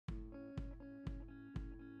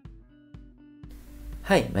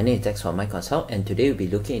Hi, my name is Dex from myconsult, and today we'll be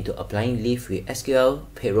looking into applying leave with SQL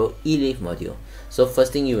Payroll Eleave module. So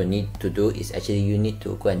first thing you will need to do is you need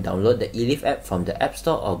to go and download the Eleave app from the App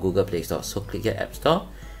Store or Google Play Store. So click your App Store.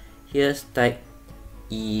 Here's type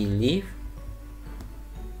Eleave,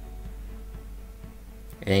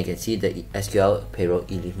 and you can see the SQL Payroll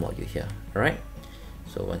Eleave module here. Alright.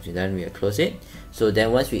 So once we're done, we'll close it. So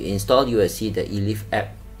then once we install, you will see the Eleave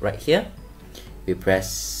app right here. We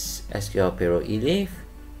press SQL Payroll Eleave.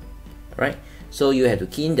 Alright, so you have to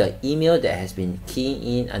key in the email that has been keyed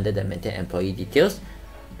in under the maintain employee details.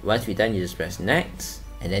 Once we're done, you just press next,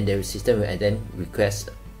 and then the system will then request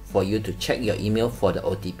for you to check your email for the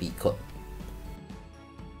OTP code.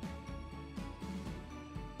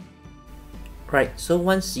 Right, so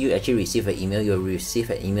once you actually receive an email, you'll receive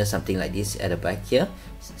an email something like this at the back here.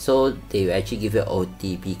 So they will actually give you an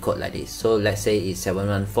OTP code like this. So let's say it's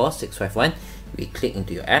 714651. We click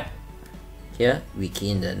into your app. Here we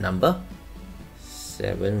key in the number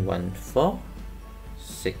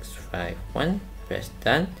 714651. Press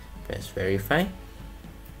done. Press verify,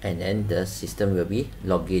 and then the system will be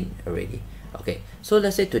logged in already. Okay, so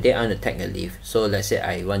let's say today I want to tag a leave. So let's say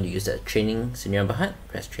I want to use the training Senior Berhad.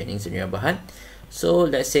 Press training Senior Berhad. So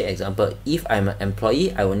let's say example, if I'm an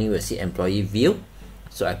employee, I only will see employee view.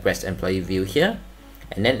 So I press employee view here,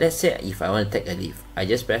 and then let's say if I want to take a leave, I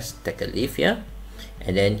just press take a leave here,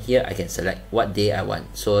 and then here I can select what day I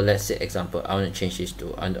want. So let's say example, I want to change this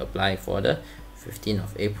to I want to apply for the 15th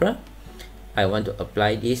of April. I want to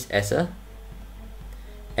apply this as a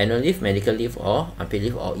annual leave, medical leave, or unpaid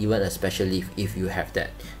leave, or even a special leave if you have that.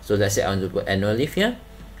 So let's say I want to put annual leave here.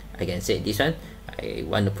 I can say this one I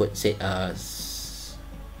want to put say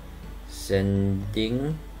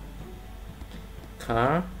sending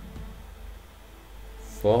car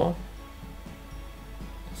for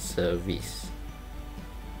service.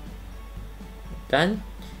 Done.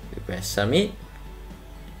 We press submit,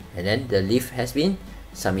 and then the leave has been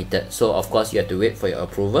submitted. So of course you have to wait for your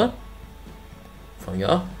approval from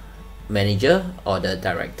your manager or the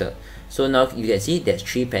director. So now you can see there's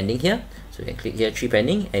 3 pending here. So we can click here 3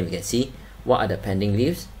 pending, and we can see what are the pending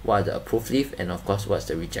leaves, what are the approved leave, and of course what's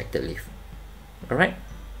the rejected leave. Alright,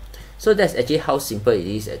 so that's actually how simple it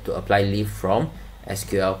is to apply leave from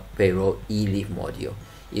SQL Payroll Eleave module.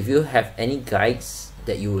 If you have any guides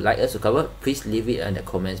that you would like us to cover, please leave it in the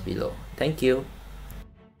comments below. Thank you.